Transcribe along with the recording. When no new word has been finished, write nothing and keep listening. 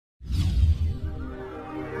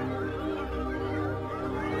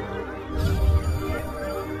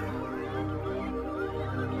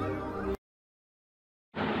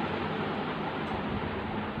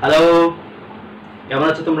Hello, কেমন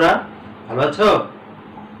আছো তোমরা? ভালো আছো?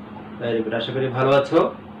 ভেরি গুড, আশা করি ভালো আছো।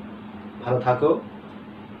 ভালো থাকো,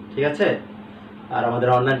 ঠিক আছে? আর আমাদের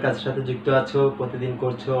অনলাইন ক্লাসের সাথে যুক্ত আছো, প্রতিদিন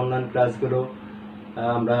করছো অনলাইন ক্লাসগুলো।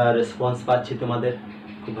 আমরা রেসপন্স পাচ্ছি তোমাদের,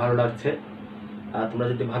 খুব ভালো লাগছে। আর তোমরা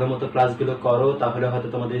যদি ভালো মতো ক্লাসগুলো করো তাহলে হয়তো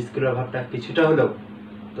তোমাদের স্কুলের অভাবটা কিছুটা হলেও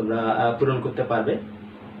তোমরা পূরণ করতে পারবে।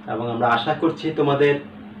 এবং আমরা আশা করছি তোমাদের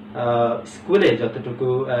স্কুলে যতটুকু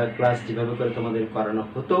ক্লাস যেভাবে করে তোমাদের করানো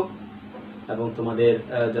হতো এবং তোমাদের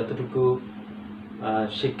যতটুকু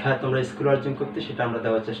শিক্ষা তোমরা স্কুলে অর্জন করতে সেটা আমরা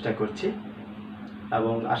দেওয়ার চেষ্টা করছি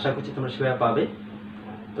এবং আশা করছি তোমরা সেভাবে পাবে।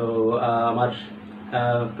 তো আমার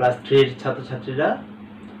ক্লাস 3-র ছাত্রছাত্রীরা,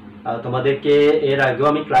 তোমাদেরকে এর আগেও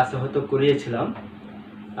আমি ক্লাসে হয়তো করিয়েছিলাম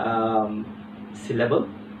সিলেবল।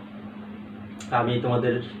 আমি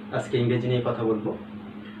তোমাদের আজকে ইংরেজি নিয়ে কথা বলবো।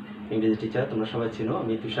 ইংরেজি টিচার তোমরা সবাই চিনো,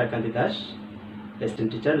 আমি Tusharkanti Das, assistant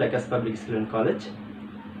teacher, লেকাস public school and college.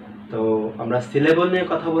 তো আমরা সিলেবল নিয়ে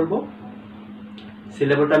কথা বলবো।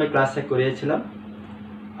 সিলেবলটা আমি ক্লাসে করিয়েছিলাম,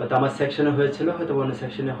 হয়তো আমার সেকশনে হয়েছিল, হয়তো অন্য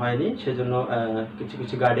সেকশনে হয়নি, সেজন্য কিছু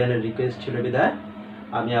কিছু গার্ডিয়ানের রিকোয়েস্ট ছিল বিধায়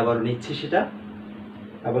আমি আবার নিচ্ছি সেটা।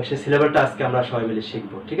 এবং সেই সিলেবাসটা আজকে আমরা সবাই মিলে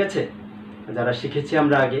শিখবো, ঠিক আছে? যারা শিখেছি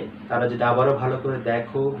আমরা আগে তারা যদি আবারও ভালো করে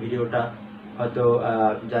দেখো ভিডিওটা, হয়তো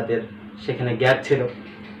যাদের সেখানে গ্যাপ ছিল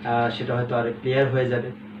সেটা হয়তো আরো ক্লিয়ার হয়ে যাবে।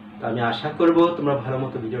 তো আমি আশা করব তোমরা ভালো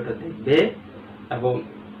মতো ভিডিওটা দেখবে এবং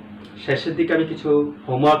শেষের দিকে আমি কিছু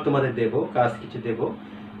হোমওয়ার্ক তোমাদের দেব, কাজ কিছু দেব।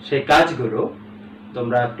 সেই কাজগুলো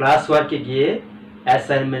তোমরা ক্লাস ওয়ার্কে গিয়ে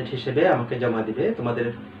অ্যাসাইনমেন্ট হিসেবে আমাকে জমা দিবে। তোমাদের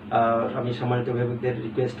আমি সম্মানিত অভিভাবকদের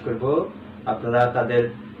রিকোয়েস্ট করব আপনারা তাদের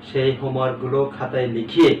সেই হোমওয়ার্কগুলো খাতায়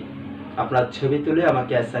লিখিয়ে আপনার ছবি তুলে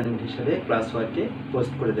আমাকে অ্যাসাইনমেন্ট হিসেবে ক্লাস ওয়ার্কে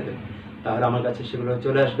পোস্ট করে দেবেন। তাহলে আমার কাছে সেগুলো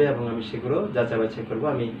চলে আসবে এবং আমি সেগুলো যাচাই বাছাই করবো।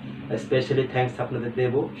 আমি স্পেশালি থ্যাঙ্কস আপনাদের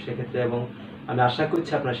দেবো সেক্ষেত্রে, এবং আমি আশা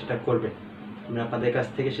করছি আপনারা সেটা করবেন। আমি আপনাদের কাছ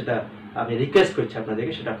থেকে সেটা আমি রিকোয়েস্ট করছি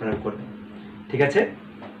আপনাদেরকে, সেটা আপনারা করবেন, ঠিক আছে?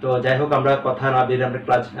 তো যাই হোক, আমরা কথা না বেরিয়ে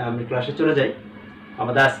আমি ক্লাসে চলে যাই।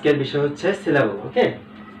 আমাদের আজকের বিষয় হচ্ছে সিলেবল। ওকে,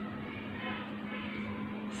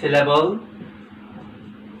 সিলেবল।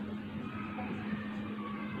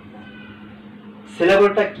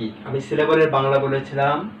 সিলেবলটা কি? আমি সিলেবলের বাংলা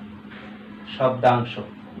বলেছিলাম শব্দাংশ।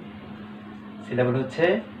 সিলেবল হচ্ছে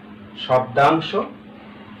শব্দাংশ।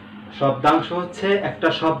 শব্দাংশ হচ্ছে একটা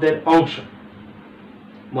শব্দের অংশ।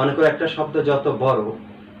 মনে করো একটা শব্দ যত বড়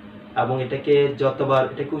এবং এটাকে যতবার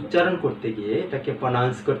এটাকে উচ্চারণ করতে গিয়ে, এটাকে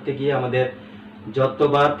প্রনাউন্স করতে গিয়ে আমাদের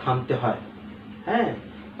যতবার থামতে হয়, হ্যাঁ,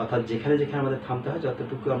 অর্থাৎ যেখানে যেখানে আমাদের থামতে হয়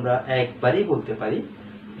যতটুকু আমরা একবারই বলতে পারি,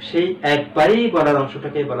 সেই একবারই বলার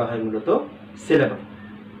অংশটাকে বলা হয় মূলত সিলেবল।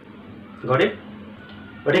 Got it?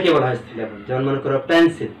 ওটাকে বলা হয় সিলেবল। যেমন মনে করো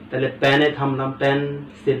পেন্সিল, তাহলে প্যানে থামলাম,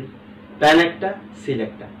 পেন্সিল, প্যান একটা, সিল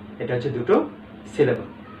একটা, এটা হচ্ছে দুটো সিলেবল,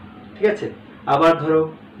 ঠিক আছে? আবার ধরো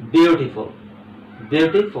বিউটিফুল,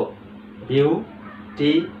 বিউটিফুল,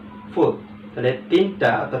 বিউটিফুল, তাহলে তিনটা,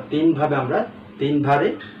 অর্থাৎ তিনভাবে আমরা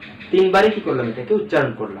তিনবারে কি করলাম, এটাকে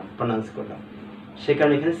উচ্চারণ করলাম, প্রনাউন্স করলাম। সে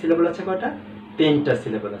কারণে এখানে সিলেবল আছে কয়টা? 3টা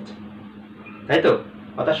সিলেবল আছে, তাই তো?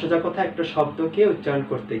 অর্থাৎ সোজা কথা, একটা শব্দকে উচ্চারণ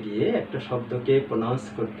করতে গিয়ে, একটা শব্দকে প্রনাউন্স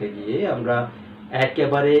করতে গিয়ে আমরা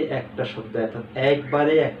একেবারে একটা শব্দ, অর্থাৎ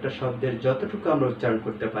একবারে একটা শব্দের যতটুকু আমরা উচ্চারণ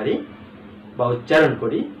করতে পারি বা উচ্চারণ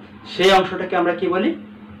করি, সেই অংশটাকে আমরা কি বলি?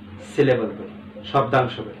 সিলেবল বলি,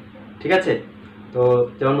 শব্দাংশ বলি, ঠিক আছে? তো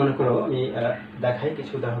যেমন মনে করো, আমি দেখাই,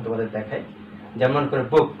 কিছু উদাহরণ তোমাদের দেখাই। যেমন মনে করো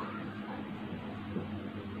বুক,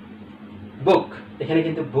 বুক, এখানে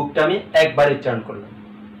কিন্তু বুকটা আমি একবার উচ্চারণ করলাম,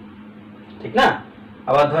 ঠিক না?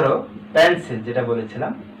 আবার ধরো পেন্সিল, যেটা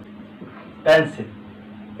বলেছিলাম পেন্সিল,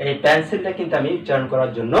 এই পেন্সিলটা কিন্তু আমি উচ্চারণ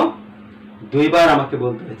করার জন্য দুইবার আমাকে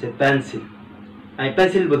বলতে হয়েছে পেন্সিল। আমি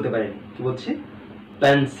পেন্সিল বলতে পারিনি, কি বলছি?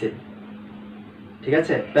 পেন্সিল, ঠিক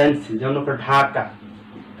আছে? পেন্সিল। যেমন ঢাকা,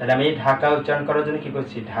 তাহলে আমি ঢাকা উচ্চারণ করার জন্য কি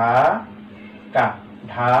করছি? ঢাকা,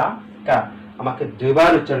 ঢাকা, আমাকে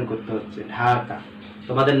দুইবার উচ্চারণ করতে হচ্ছে, ঢাকা।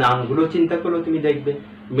 তোমাদের নামগুলো চিন্তা করলো তুমি দেখবে,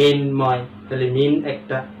 মিনময়, তাহলে মিন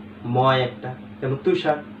একটা, ময় একটা। যেমন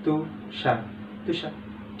তুষার, তুষার, তুষার,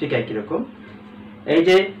 ঠিক একই রকম। এই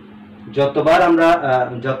যে যতবার আমরা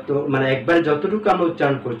মানে একবার যতটুকু আমরা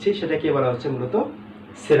উচ্চারণ করছি সেটাকে বলা হচ্ছে মূলত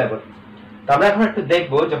সিলেবল। তো আমরা এখন একটু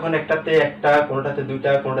দেখবো, যখন একটাতে একটা, কোনোটাতে দুইটা,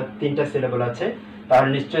 কোনোটাতে 3টা সিলেবল আছে, তাহলে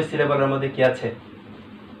নিশ্চয়ই সিলেবলের মধ্যে কি আছে?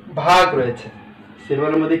 ভাগ রয়েছে।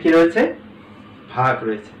 সিলেবলের মধ্যে কি রয়েছে? ভাগ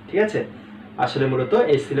রয়েছে, ঠিক আছে? আসলে মূলত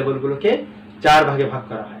এই সিলেবলগুলোকে 4 ভাগে ভাগ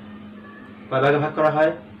করা হয়। কয় ভাগে ভাগ করা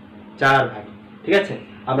হয়? 4 ভাগে, ঠিক আছে?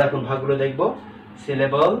 আমরা এখন ভাগগুলো দেখব।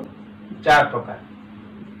 সিলেবল 4 প্রকার।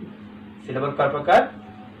 সিলেবল কয় প্রকার?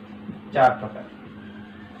 4 প্রকার।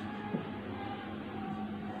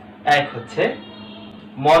 এক হচ্ছে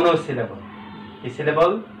মনোসিলেবল। কি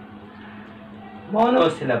সিলেবল?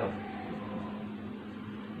 মনোসিলেবল।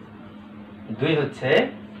 2 হচ্ছে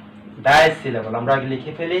ডাইসিলেবল। আমরা আগে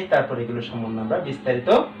লিখে ফেলি, তারপর এগুলো সম্বন্ধে আমরা বিস্তারিত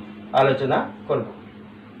আলোচনা করব।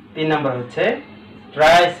 3 নাম্বার হচ্ছে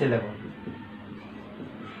ট্রাইসিলেবল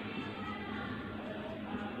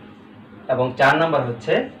এবং 4 নাম্বার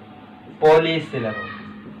হচ্ছে পলিসিলেবল।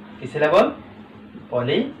 কি সিলেবল?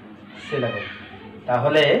 পলিসিলেবল।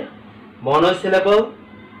 তাহলে মনোসিলেবল,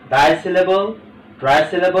 ডাইসিলেবল,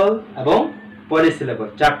 ট্রাইসিলেবল এবং পলিসিলেবল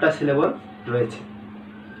 4টা সিলেবল রয়েছে।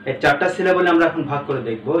 এই 4টা সিলেবলে আমরা এখন ভাগ করে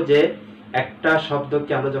দেখব যে একটা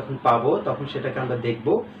শব্দকে আমরা যখন পাবো তখন সেটাকে আমরা দেখব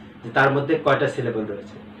যে তার মধ্যে কয়টা সিলেবল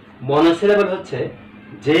রয়েছে। মনোসিলেবল হচ্ছে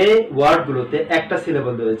যে ওয়ার্ডগুলোতে একটা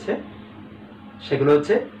সিলেবল রয়েছে সেগুলো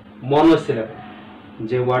হচ্ছে মনোসিলেবল।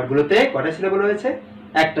 যে ওয়ার্ডগুলোতে কয়টা সিলেবল রয়েছে?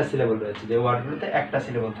 একটা সিলেবল রয়েছে। যে ওয়ার্ডগুলোতে একটা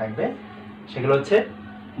সিলেবল থাকবে সেগুলো হচ্ছে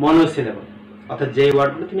মনোসিলেবল। অর্থাৎ যে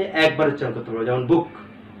ওয়ার্ডগুলো তুমি একবার উচ্চারণ করতে পারো, যেমন বুক,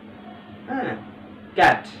 হ্যাঁ,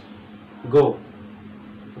 ক্যাট, গো,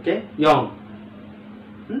 ওকে, ইয়ং,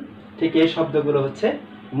 ঠিক এই শব্দগুলো হচ্ছে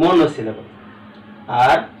মনোসিলেবল।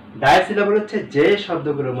 আর ডাইসিলেবল হচ্ছে যে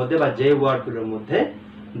শব্দগুলোর মধ্যে বা যে ওয়ার্ডগুলোর মধ্যে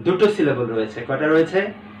দুটো সিলেবল রয়েছে। কয়টা রয়েছে?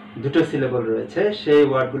 দুটো সিলেবল রয়েছে। সেই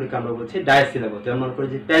ওয়ার্ডগুলোকে আমরা বলছি ডাইসিলেবল। যেমন মনে করি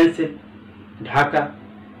যে পেন্সিল, ঢাকা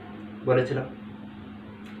বলেছিলাম,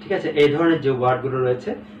 ঠিক আছে। এই ধরনের যে ওয়ার্ডগুলো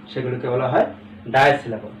রয়েছে সেগুলোকে বলা হয়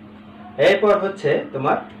ডাইসিলেবল। এরপর হচ্ছে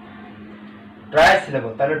তোমার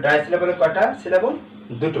ট্রাইসিলেবল। তাহলে ট্রাইসিলেবলে কয়টা সিলেবল?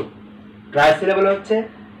 দুটো। ট্রাইসিলেবল হচ্ছে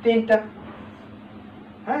 3টা,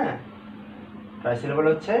 হ্যাঁ, ট্রাইসিলেবল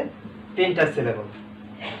হচ্ছে 3টা সিলেবল।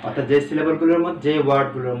 অর্থাৎ যে সিলেবলগুলোর মধ্যে, যে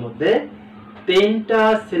ওয়ার্ডগুলোর মধ্যে 3টা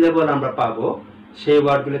সিলেবল আমরা পাবো সেই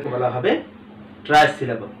ওয়ার্ডগুলোকে বলা হবে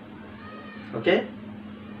ট্রাইসিলেবল। ওকে,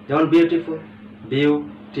 যেমন বিউটিফুল,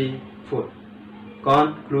 বিউটিফুল,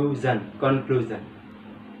 কনক্লুশন, কনক্লুশন,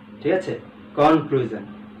 ঠিক আছে, কনক্লুশন,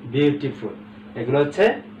 বিউটিফুল, এগুলো হচ্ছে,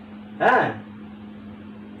 হ্যাঁ,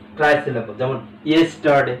 ট্রাইসিলেবল। যেমন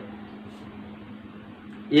yesterday,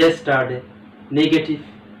 yesterday, negative,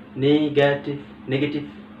 negative, negative,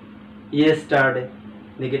 yesterday,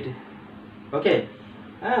 negative. ওকে,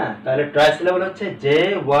 হ্যাঁ, তাহলে ট্রাইসিলেবল হচ্ছে যে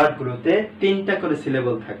ওয়ার্ডগুলোতে 3টা করে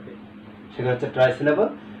সিলেবল থাকবে সেগুলো হচ্ছে ট্রাইসিলেবল।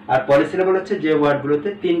 আর পলিসিলেবল হচ্ছে যে ওয়ার্ডগুলোতে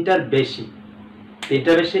 3টার বেশি।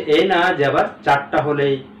 3টার বেশি এই না যে আবার 4টা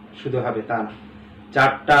হলেই শুধু হবে, তা না।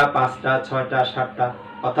 4টা, 5টা, 6টা, 7টা,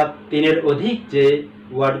 অর্থাৎ 3-এর অধিক যে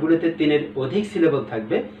ওয়ার্ডগুলোতে 3-এর অধিক সিলেবল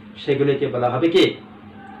থাকবে সেগুলিকে বলা হবে কি?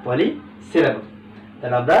 পলিসিলেবল।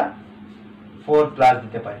 তাহলে আমরা 4+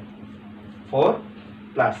 দিতে পারি।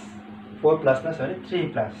 4+ না, সরি,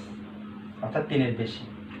 3+, অর্থাৎ 3-এর বেশি।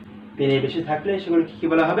 3-এর বেশি থাকলে সেগুলোকে কি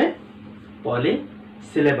বলা হবে?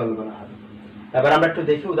 পলিসিলেবল বলা হবে। এবার আমরা একটু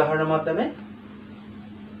দেখি উদাহরণের মাধ্যমে।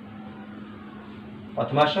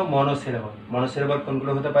 প্রথমে আসো মনোসিলেবল। মনোসিলেবল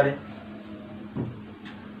কোনগুলো হতে পারে?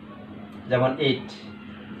 যেমন ইট,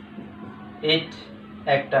 ইট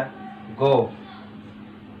একটা, গো,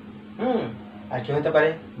 আর কি হতে পারে?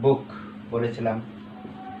 বুক বলেছিলাম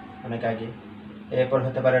অনেক আগে। এরপর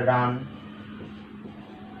হতে পারে রান,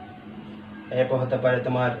 এরপর হতে পারে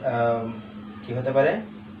তোমার কি হতে পারে?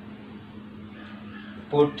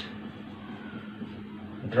 পুট,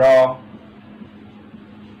 ড্র,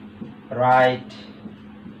 রাইট,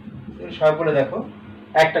 সবগুলো দেখো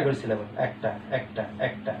একটা করে সিলেবল, একটা একটা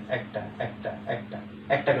একটা একটা একটা একটা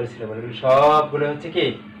একটা করে সিলেবল। এগুলো সবগুলো হচ্ছে কি?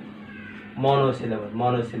 মনোসিলেবল।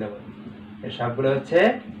 মনোসিলেবল, এর সবগুলো হচ্ছে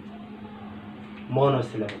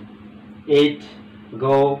মনোসিলেবল। ইট,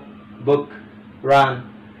 গো, বুক, রান,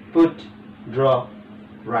 পুট, ড্র,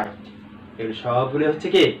 রাইট, এগুলো সবগুলো হচ্ছে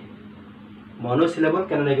কি? মনোসিলেবল।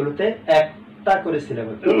 কেননা এগুলোতে একটা করে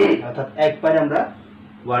সিলেবল, অর্থাৎ একবারে আমরা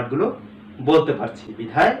ওয়ার্ডগুলো বলতে পারছি,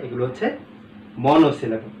 বিধায় এগুলো হচ্ছে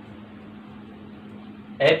মনোসিলেবল।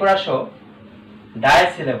 এরপর আসো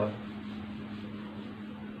ডাইসিলেবল।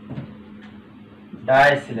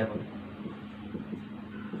 ডাইসিলেবল,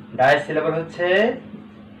 ডাইসিলেবল হচ্ছে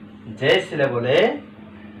যে সিলেবলে,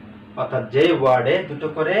 অর্থাৎ যে ওয়ার্ডে দুটো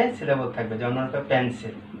করে সিলেবল থাকবে। যেমন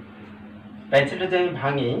পেন্সিল, পেন্সিলটা যদি আমি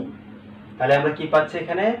ভাঙি তাহলে আমরা কি পাচ্ছি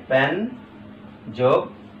এখানে? পেন যোগ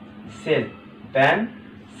সিল, পেন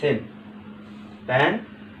সিল, পেন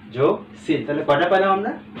যোগ সিল। তাহলে কয়টা পেলাম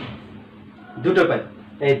আমরা? দুটো পাই।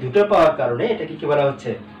 এই দুটো পাওয়ার কারণে এটাকে কি বলা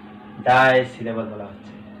হচ্ছে? ডাইসিলেবল বলা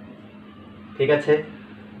হচ্ছে। ঠিক আছে,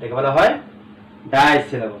 এটাকে বলা হয়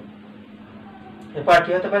ডাইসিলেবল। এরপর কি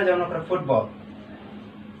হতে পারে? যেমন আমরা ফুটবল,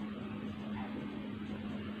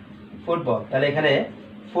 ফুটবল, তাহলে এখানে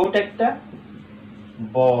ফুট একটা,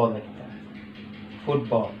 বল একটা,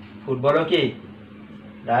 ফুটবল। ফুটবলও কি?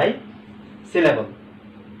 ডাইসিলেবল।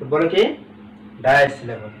 ফুটবলও কি?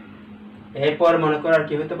 ডাইসিলেবল। এরপর মনে করো আর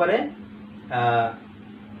কি হতে পারে?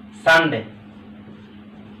 সানডে,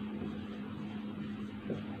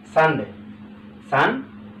 সানডে,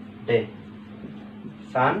 সানডে,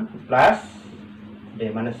 সান প্লাস ডে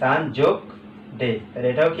মানে সান যোগ ডে, তাহলে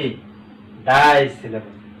এটাও কি ডাই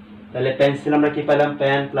সিলেবল। তাহলে পেন্সিল আমরা কি পেলাম,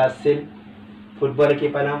 পেন প্লাস সিল। ফুটবলে কি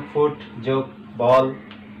পেলাম, ফুট যোগ বল।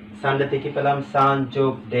 সানডেতে কি পেলাম, সান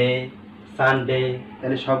যোগ ডে, সানডে।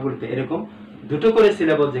 তাহলে সবগুলোতে এরকম দুটো করে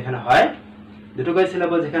সিলেবল যেখানে হয়, দুটো করে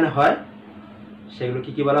সিলেবল যেখানে হয় সেগুলো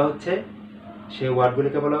কি কি বলা হচ্ছে, সেই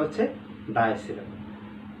ওয়ার্ডগুলোকে বলা হচ্ছে ডাই সিলেবল।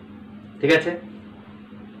 ঠিক আছে,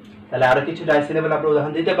 তাহলে আরো কিছু ডাই সিলেবল আমরা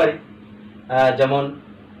উদাহরণ দিতে পারি, যেমন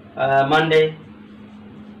মানডে,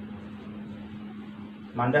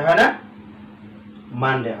 মানডে হয় না,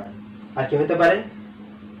 মানডে হয়। আর কি হতে পারে,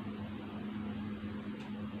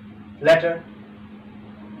 লেটার,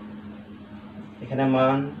 এখানে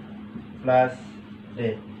মান প্লাস ডে।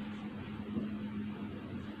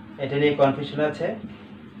 এটা নিয়ে কনফিউশন আছে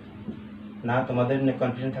না, তোমাদের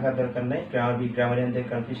কনফিউশন থাকার দরকার নেই, গ্রামারিয়ানদের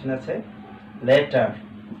কনফিউশন আছে। লেটার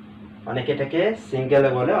অনেকে এটাকে সিঙ্গেলে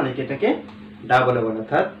বলে, অনেকে এটাকে ডাবলে বলে,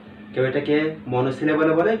 অর্থাৎ কেউ এটাকে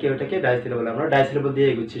মনোসিলেবলে বলে, কেউ এটাকে ডাইসিলেবল। আমরা ডাইসিলেবল দিয়ে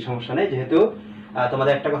এগুচ্ছি, সমস্যা নেই। যেহেতু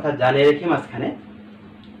তোমাদের একটা কথা জানিয়ে রেখে মাঝখানে,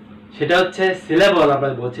 সেটা হচ্ছে সিলেবল আমরা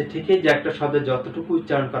বলছি ঠিকই যে একটা শব্দের যতটুকু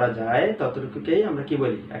উচ্চারণ করা যায় ততটুকুকেই আমরা কি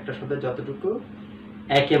বলি, একটা শব্দের যতটুকু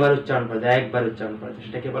একেবারে উচ্চারণ করা যায়, একবার উচ্চারণ করা যায়,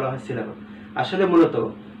 সেটাকে বলা হয় সিলেবল। আসলে মূলত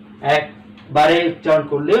একবারে উচ্চারণ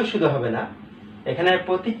করলেও শুধু হবে না, এখানে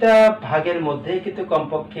প্রতিটা ভাগের মধ্যে কিন্তু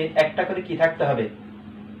কমপক্ষে একটা করে কি থাকতে হবে,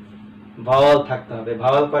 ভাওয়াল থাকতে হবে।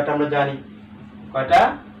 ভাওয়াল কয়টা আমরা জানি, কয়টা,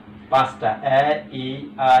 5টা, এ ই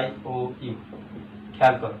আই ও ইউ।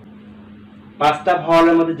 খেয়াল করো, 5টা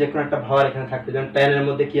ভাওয়ালের মধ্যে যে কোনো একটা ভাওয়াল এখানে থাকবে। যেমন পেনের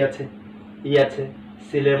মধ্যে কি আছে, ই আছে,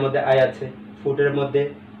 সিলের মধ্যে আই আছে, ফুটের মধ্যে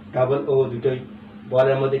ডাবল ও দুটোই,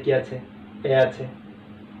 বলের মধ্যে কি আছে, এ আছে,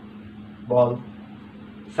 বল।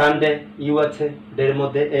 সানডে ইউ আছে, ডের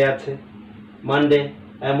মধ্যে এ আছে। Monday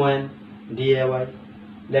M when D A Y,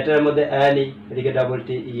 লেটারের মধ্যে এল ই, এদিকে ডাবল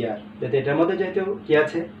টি ই আর। যাতে এটার মধ্যে যেহেতু কি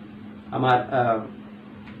আছে, আমার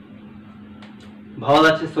ভাওয়াল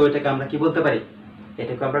আছে, সো এটাকে আমরা কি বলতে পারি,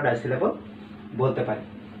 এটাকে আমরা ডাইসিলেবল বলতে পারি।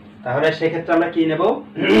 তাহলে সেক্ষেত্রে আমরা কি নেব,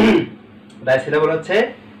 ডাইসিলেবল হচ্ছে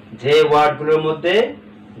যে ওয়ার্ডগুলোর মধ্যে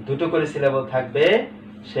দুটো করে সিলেবল থাকবে,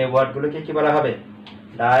 সেই ওয়ার্ডগুলোকে কি বলা হবে,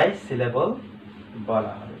 ডাইসিলেবল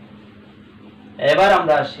বলা হবে। এবার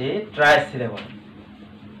আমরা আসি ট্রাইসিলেবল।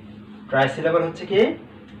 ট্রাইসিলেবল হচ্ছে কি,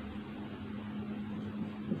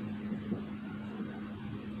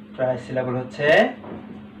 ট্রাইসিলেবল হচ্ছে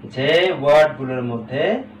যে ওয়ার্ডগুলোর মধ্যে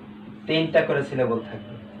 3টা করে সিলেবল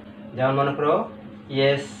থাকবে। যেমন মনে করো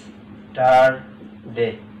ইয়েস স্টার ডে,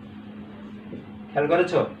 খেয়াল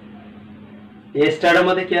করেছো, স্টারের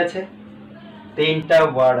মধ্যে কি আছে, 3টা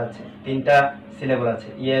ওয়ার্ড আছে, 3টা সিলেবল আছে,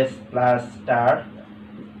 yes plus star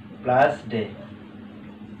plus day.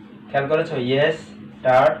 খেয়াল করেছো, ইয়েস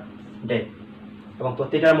স্টার ডে, এবং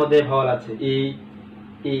প্রত্যেকটার মধ্যে ভাওয়াল আছে, ই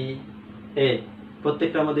ই এ,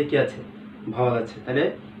 প্রত্যেকটার মধ্যে কি আছে, ভাওয়াল আছে। তাহলে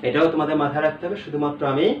এটাও তোমাদের মাথায় রাখতে হবে, শুধুমাত্র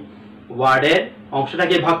আমি ওয়ার্ডের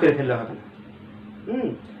অংশটাকে ভাগ করে ফেললে হবে না।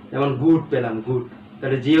 যেমন গুড পেলাম, গুড,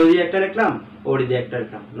 তাহলে জিও দিয়ে একটা লিখলাম, ওডি দিয়ে একটা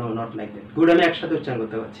লিখলাম, no not like that. Good আমি একসাথে উচ্চারণ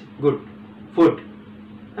করতে পারছি, গুড। ফুড,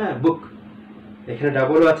 হ্যাঁ, বুক, এখানে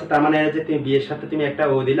ডাবলও আছে, তার মানে যে তুমি বি এর সাথে তুমি একটা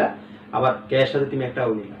ও দিলা, আবার কে এর সাথে তুমি একটা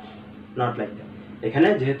ও দিলা, নট লাইক দ্যাট। এখানে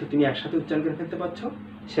যেহেতু তুমি একসাথে উচ্চারণ করে ফেলতে পারছো,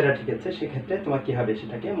 সেটা ঠিক আছে, সেক্ষেত্রে তোমার কি হবে,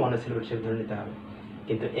 সেটাকে মনোসিলেবল হিসেবে ধরে নিতে হবে।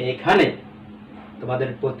 কিন্তু এখানে তোমাদের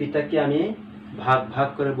প্রতিটাকে আমি ভাগ ভাগ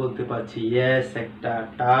করে বলতে পারছি, ইয়েস একটা,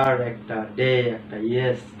 টার একটা, ডে একটা,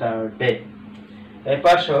 ইয়েস টার ডে। এর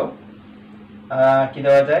পাশেও কি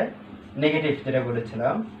দেওয়া যায়, নেগেটিভ, যেটা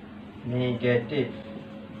বলেছিলাম নেগেটিভ।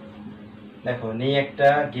 দেখো, নি একটা,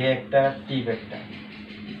 গে একটা, টিভ একটা,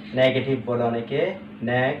 নেগেটিভ বলে অনেকে,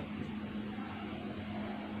 নেগ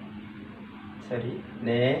সরি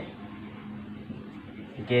নে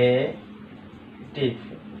গে টিভ,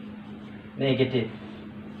 নেগেটিভ।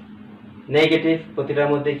 নেগেটিভ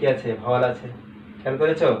প্রতিটার মধ্যে কি আছে, ভাওয়াল আছে, খেয়াল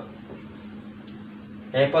করেছো।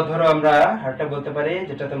 এরপর ধরো আমরা আরেকটা বলতে পারি,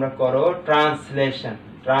 যেটা তোমরা করো, ট্রান্সলেশন।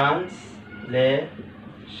 ট্রান্সলেশন,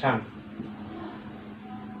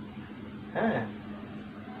 হ্যাঁ,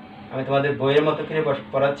 আমি তোমাদের বইয়ের মতো করে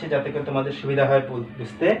পড়াচ্ছি যাতে করে তোমাদের সুবিধা হয়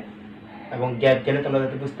বুঝতে, এবং গ্যাপ গেলে তোমরা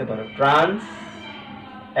যাতে বুঝতে পারো। ট্রান্স,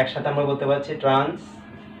 একসাথে আমরা বলতে পারছি ট্রান্স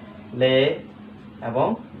লে এবং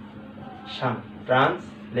শান,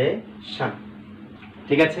 ট্রান্সলেশন,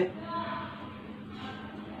 ঠিক আছে।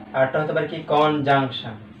 আরটা হতে পারে কি,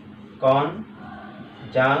 কনজাংশন,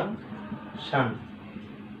 কনজাংশন,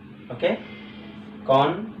 ওকে,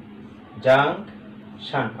 কনজাংশন।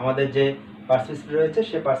 আমাদের যে পার্সিপিসিটি রয়েছে,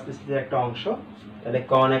 সে পার্সিপিসিটির একটা অংশ। তাহলে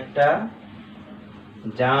কন একটা,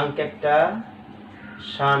 জাঙ্ক একটা,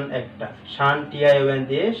 শান একটা। শান TION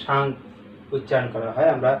দিয়ে শাং উচ্চারণ করা হয়,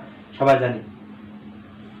 আমরা সবাই জানি,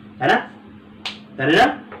 তাই না? জানি না?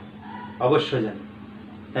 অবশ্যই জানি।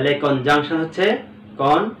 তাহলে কনজাংশন হচ্ছে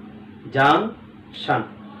কন জাং শান।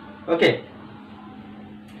 ওকে,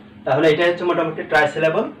 তাহলে এটা হচ্ছে মোটামুটি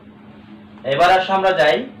ট্রাইসিলেবল। এবার আসো আমরা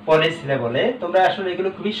যাই পলিসিলেবলে। তোমরা আসলে এগুলো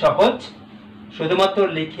খুবই সহজ, শুধুমাত্র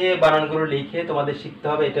লিখে বানানগুলো লিখে তোমাদের শিখতে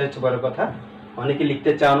হবে, এটা হচ্ছে বড় কথা। অনেকে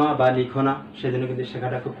লিখতে চাও না বা লিখো না, সেজন্য কিন্তু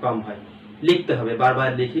শেখাটা খুব কম হয়। লিখতে হবে, বারবার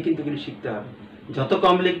লিখে কিন্তু এগুলো শিখতে হবে। যত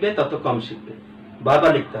কম লিখবে তত কম শিখবে,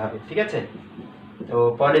 বারবার লিখতে হবে, ঠিক আছে? তো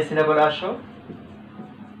পলিসিলেবল আসো।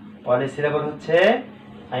 পলিসিলেবল হচ্ছে,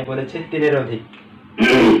 আমি বলেছি, তিনের অধিক।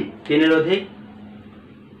 তিনের অধিক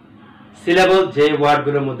সিলেবল যে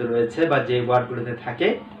ওয়ার্ডগুলোর মধ্যে রয়েছে বা যে ওয়ার্ডগুলোতে থাকে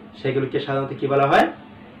সেগুলোকে সাধারণত কি বলা হয়?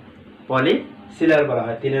 পলিসিলেবল বলা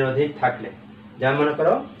হয়, তিনের অধিক থাকলে। যেমন মনে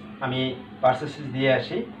করো, আমি পার্সেন্টেজ দিয়ে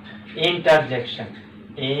আসি, ইন্টারজেকশন।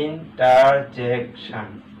 ইন্টারজেকশন,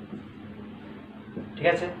 ঠিক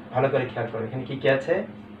আছে? ভালো করে খেয়াল করো, এখানে কি কি আছে?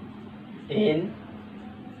 ইন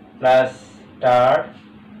প্লাস টার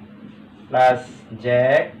প্লাস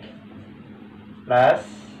জ্যাক প্লাস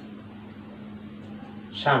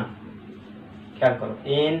শান। খেয়াল করো,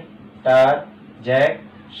 ইন টার জ্যাক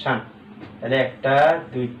শান। তাহলে একটা,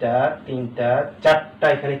 দুইটা, তিনটা, চারটা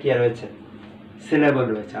এখানে কি রয়েছে? সিলেবল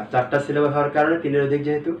রয়েছে। আর চারটা সিলেবল হওয়ার কারণে তিনের অধিক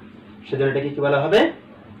যেহেতু, সেজন্য এটাকে কি বলা হবে?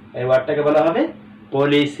 এই ওয়ার্ডটাকে বলা হবে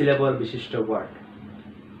পলিসিলেবল বিশিষ্ট ওয়ার্ড,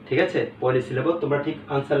 ঠিক আছে? পলিসিলেবল। তোমরা ঠিক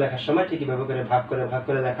আনসার লেখার সময় ঠিক এভাবে করে ভাগ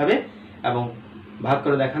করে দেখাবে, এবং ভাগ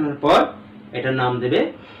করে দেখানোর পর এটার নাম দেবে,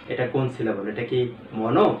 এটা কোন সিলেবল, এটা কি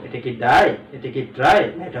মনো, এটা কি ডাই, এটা কি ট্রাই,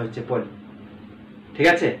 না এটা হচ্ছে পলি, ঠিক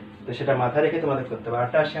আছে? তো সেটা মাথায় রেখে তোমাদের করতে হবে।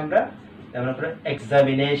 আরটা আসি আমরা, যেমন করে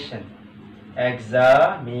এক্সামিনেশন।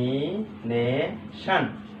 এক্সামিনেশন,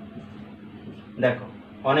 দেখো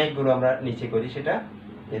অনেকগুলো আমরা নিচে করি, সেটা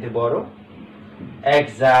যেহেতু বড়।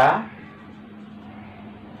 এক্সা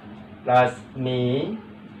প্লাস মি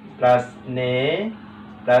প্লাস নে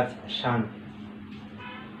প্লাস শান।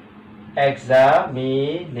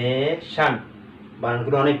 এক্সামিনেশন,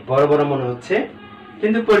 বানানগুলো অনেক বড় বড় মনে হচ্ছে,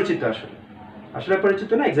 কিন্তু পরিচিত। আসলে আসলে পরিচিত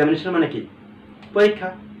না। এক্সামিনেশন মানে কি? পরীক্ষা।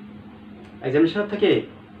 এক্সামিনেশন থেকে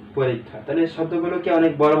পরীক্ষা, তাহলে শব্দগুলোকে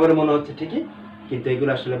অনেক বড় বড় মনে হচ্ছে ঠিকই, কিন্তু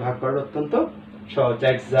এগুলো আসলে ভাগ করা অত্যন্ত সহজ।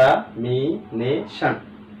 এক্সামিনেশন,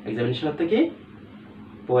 এক্সামিনেশন থেকে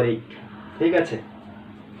পরীক্ষা, ঠিক আছে?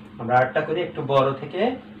 আমরা আরটা করি একটু বড় থেকে।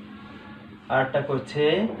 আরটা করছে,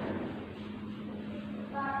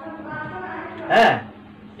 হ্যাঁ,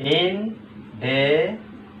 ইনডিপেন্ডেন্ট,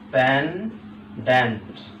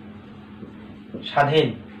 স্বাধীন।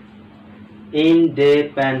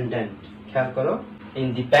 ইনডিপেন্ডেন্ট, খেয়াল করো,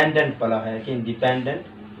 ইন্ডিপেন্ডেন্ট বলা হয় কি? Independent.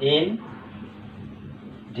 Independent,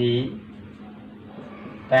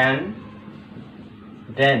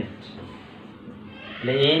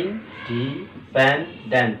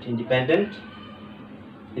 independent, independent.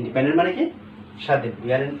 Independent মানে কি? স্বাধীন। We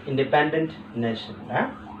are N independent nation, হ্যাঁ,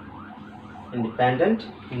 ইন্ডিপেন্ডেন্ট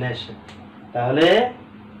নেশন। তাহলে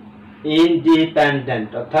ইন্ডিপেন্ডেন্ট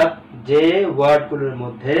অর্থাৎ যে ওয়ার্ডগুলোর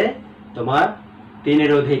মধ্যে তোমার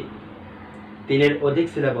তিনের অধিক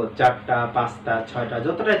সিলেবল, 4টা, 5টা, 6টা,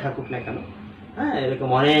 যতটাই থাকুক না কেন, হ্যাঁ, এরকম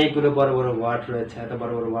অনেকগুলো বড় বড় ওয়ার্ড রয়েছে। এত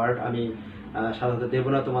বড় বড় ওয়ার্ড আমি সাধারণত দেবো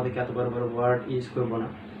না তোমাদেরকে, এত বড় বড় ওয়ার্ড ইউজ করবো না।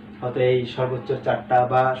 হয়তো এই সর্বোচ্চ 4টা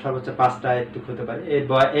বা সর্বোচ্চ 5টা একটু হতে পারে,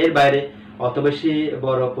 এর বাইরে অত বেশি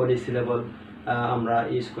বড় পলিসিলেবল আমরা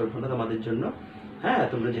ইউজ করবো না তোমাদের জন্য। হ্যাঁ,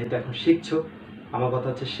 তোমরা যেহেতু এখন শিখছো, আমার কথা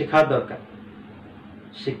হচ্ছে শেখার দরকার।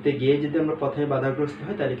 শিখতে গিয়ে যদি আমরা প্রথমে বাধাগ্রস্ত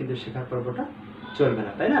হই, তাহলে কিন্তু শেখার পর্বটা চলবে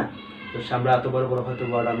না, তাই না? তো আমরা এত বড় বড় হয়তো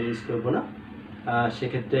ওয়ার্ড আমি ইউজ করবো না।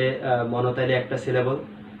 সেক্ষেত্রে মনো তাইলে একটা সিলেবল,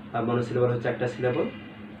 মনো সিলেবল হচ্ছে একটা সিলেবল,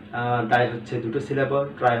 ডাই হচ্ছে 2টো সিলেবল,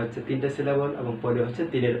 ট্রাই হচ্ছে 3টে সিলেবল, এবং পলি হচ্ছে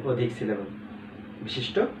 3-এর অধিক সিলেবল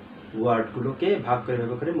বিশিষ্ট ওয়ার্ডগুলোকে ভাগ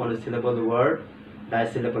করে মনো syllable word, die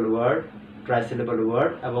syllable word, try syllable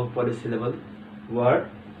word এবং পলি সিলেবল ওয়ার্ড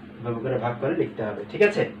ভাবে করে ভাগ করে লিখতে হবে, ঠিক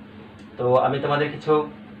আছে? তো আমি তোমাদের কিছু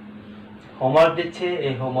হোমওয়ার্ক দিচ্ছি।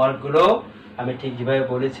 এই হোমওয়ার্কগুলো আমি ঠিক যেভাবে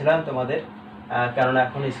বলেছিলাম তোমাদের, কারণ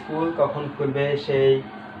এখন স্কুল কখন খুলবে সেই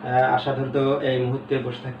আশা ধরতো এই মুহূর্তে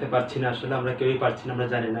বসে থাকতে পারছি না। আসলে আমরা কেউই পারছি না, আমরা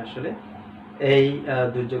জানি না আসলে এই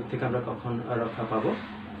দুর্যোগ থেকে আমরা কখন রক্ষা পাবো।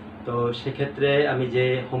 তো সেক্ষেত্রে আমি যে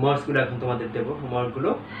হোমওয়ার্কগুলো এখন তোমাদের দেবো,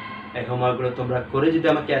 এই হোমওয়ার্কগুলো তোমরা করে যদি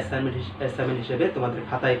আমাকে অ্যাসাইনমেন্ট হিসেবে তোমাদের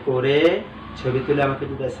খাতায় করে ছবি তুলে আমাকে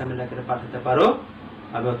যদি অ্যাসাইনমেন্ট আকারে পাঠাতে পারো,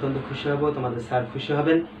 আমি অত্যন্ত খুশি হব, তোমাদের স্যার খুশি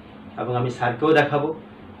হবেন, এবং আমি স্যারকেও দেখাবো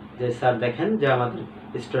যে স্যার দেখেন যে আমাদের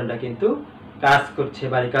স্টুডেন্টরা কিন্তু কাজ করছে,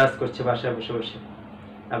 বাড়ি কাজ করছে বাসায় বসে বসে,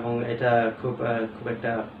 এবং এটা খুব খুব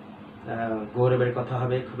একটা গৌরবের কথা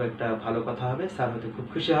হবে, খুব একটা ভালো কথা হবে। স্যার হয়তো খুব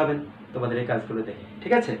খুশি হবেন তোমাদের এই কাজগুলো দেখে।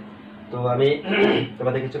 ঠিক আছে, তো আমি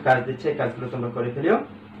তোমাদের কিছু কাজ দিচ্ছি, এই কাজগুলো তোমরা করে ফেলিও।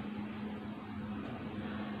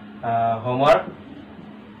 হোমওয়ার্ক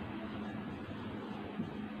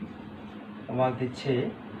দিচ্ছি,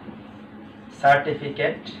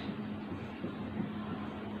 certificate,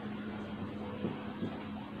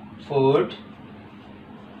 food,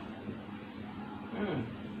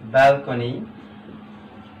 balcony,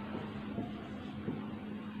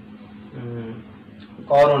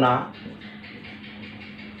 corona,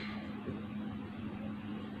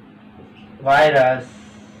 virus.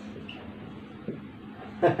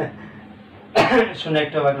 শুনে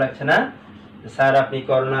একটু অবাক লাগছে না স্যার, আপনি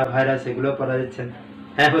করোনা ভাইরাস এগুলো পড়া দিচ্ছেন?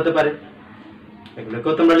 হ্যাঁ, হতে পারে,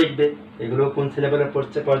 এগুলোকেও তোমরা লিখবে। এগুলো কোন সিলেবাসে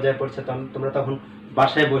পড়ছে, পর্যায়ে পড়ছে, তোমরা তখন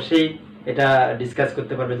বাসায় বসেই এটা ডিসকাস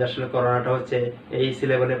করতে পারবে যে আসলে করোনাটা হচ্ছে এই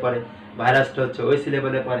সিলেবাসে পড়ে, ভাইরাসটা হচ্ছে ওই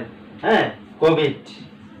সিলেবাসে পড়ে। হ্যাঁ,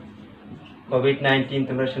 কোভিড-19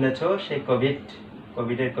 তোমরা শুনেছো, সেই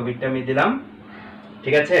কোভিডটা আমি দিলাম।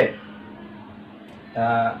 ঠিক আছে,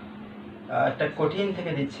 একটা কঠিন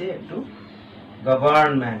থেকে দিচ্ছি একটু,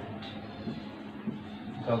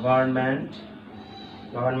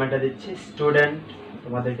 গভর্নমেন্টটা দিচ্ছি। স্টুডেন্ট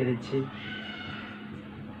তোমাদেরকে দিচ্ছি,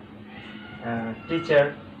 টিচার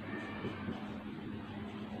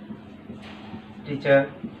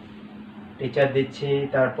দিচ্ছি।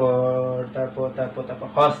 তারপর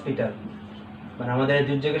হসপিটাল, মানে আমাদের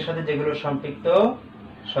দুর্যোগের সাথে যেগুলো সম্পৃক্ত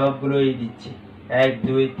সবগুলোই দিচ্ছি। 1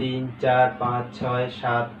 2 3 4 5 6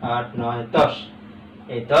 7 8 9 10,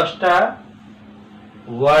 এই 10টা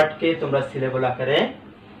ওয়ার্ডকে তোমরা সিলেবল আকারে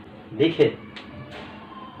লিখে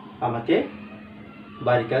আমাকে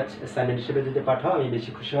বাড়ির কাজ অ্যাসাইনমেন্ট হিসেবে যদি পাঠাও আমি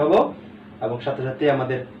বেশি খুশি হব, এবং সাথে সাথে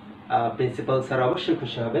আমাদের প্রিন্সিপাল স্যার অবশ্যই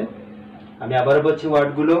খুশি হবেন। আমি আবারও বলছি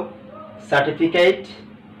ওয়ার্ডগুলো: certificate,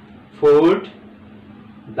 food,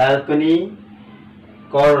 balcony,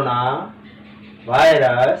 corona,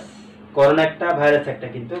 virus. Corona একটা, ভাইরাস একটা,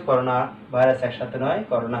 কিন্তু করোনা ভাইরাস একসাথে নয়,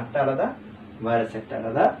 করোনা একটা আলাদা, ভাইরাস একটা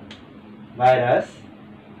আলাদা। Virus,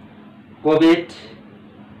 Covid,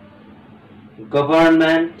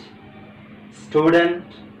 government, student,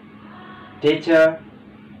 teacher,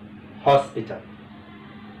 hospital.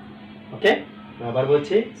 ওকে, আবার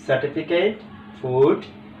বলছি: certificate, food,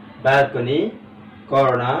 balcony,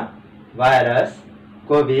 corona, virus,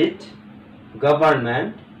 Covid,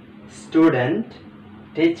 government, student,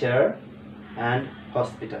 teacher and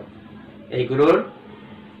hospital. এইগুলোর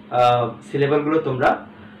সিলেবলগুলো তোমরা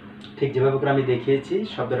ঠিক যেভাবে করে আমি দেখিয়েছি,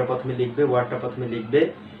 শব্দটা প্রথমে লিখবে, ওয়ার্ডটা প্রথমে লিখবে,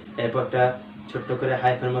 এরপরটা ছোট্ট করে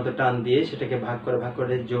হাইফের মতো টান দিয়ে সেটাকে ভাগ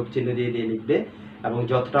করে যোগ চিহ্ন দিয়ে লিখবে, এবং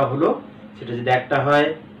যতটা হলো সেটা যদি একটা হয়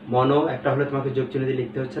মনো, একটা হলে তোমাকে যোগ চিহ্ন দিয়ে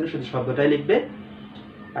লিখতে হচ্ছে না, শুধু শব্দটাই লিখবে।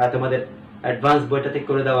 আর তোমাদের অ্যাডভান্স বইটাতে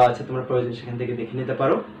করে দেওয়া আছে, তোমরা প্রয়োজন সেখান থেকে দেখে নিতে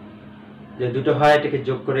পারো। যে দুটো হয় এটাকে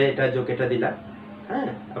যোগ করে এটা যোগ এটা দিলা, হ্যাঁ,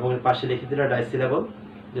 এবং পাশে লিখে দিলা ডাইসিলেবল।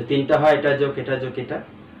 যে তিনটা হয় এটা যোগ এটা যোগ এটা,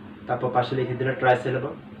 তারপর পাশে লিখে দিলা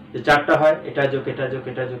ট্রাইসিলেবল। যে চারটা হয় এটা যোগ এটা যোগ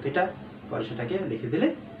এটা যোগ এটা, পরে সেটাকে লিখে দিলে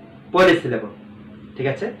পলিসিলেবল। ঠিক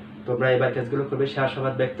আছে, তোমরা এবার কাজগুলো করবে। সে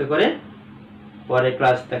আশাবাদ ব্যক্ত করে পরে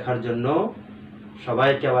ক্লাস দেখার জন্য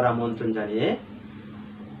সবাইকে আবার আমন্ত্রণ জানিয়ে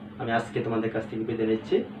আমি আজকে তোমাদের কাছ থেকে বিদায়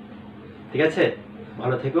নিচ্ছি। ঠিক আছে,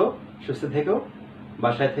 ভালো থেকো, সুস্থ থেকো,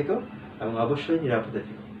 বাসায় থেকো, এবং অবশ্যই নিরাপদে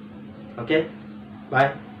থেকো। ওকে, বাই,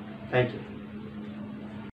 থ্যাংক ইউ।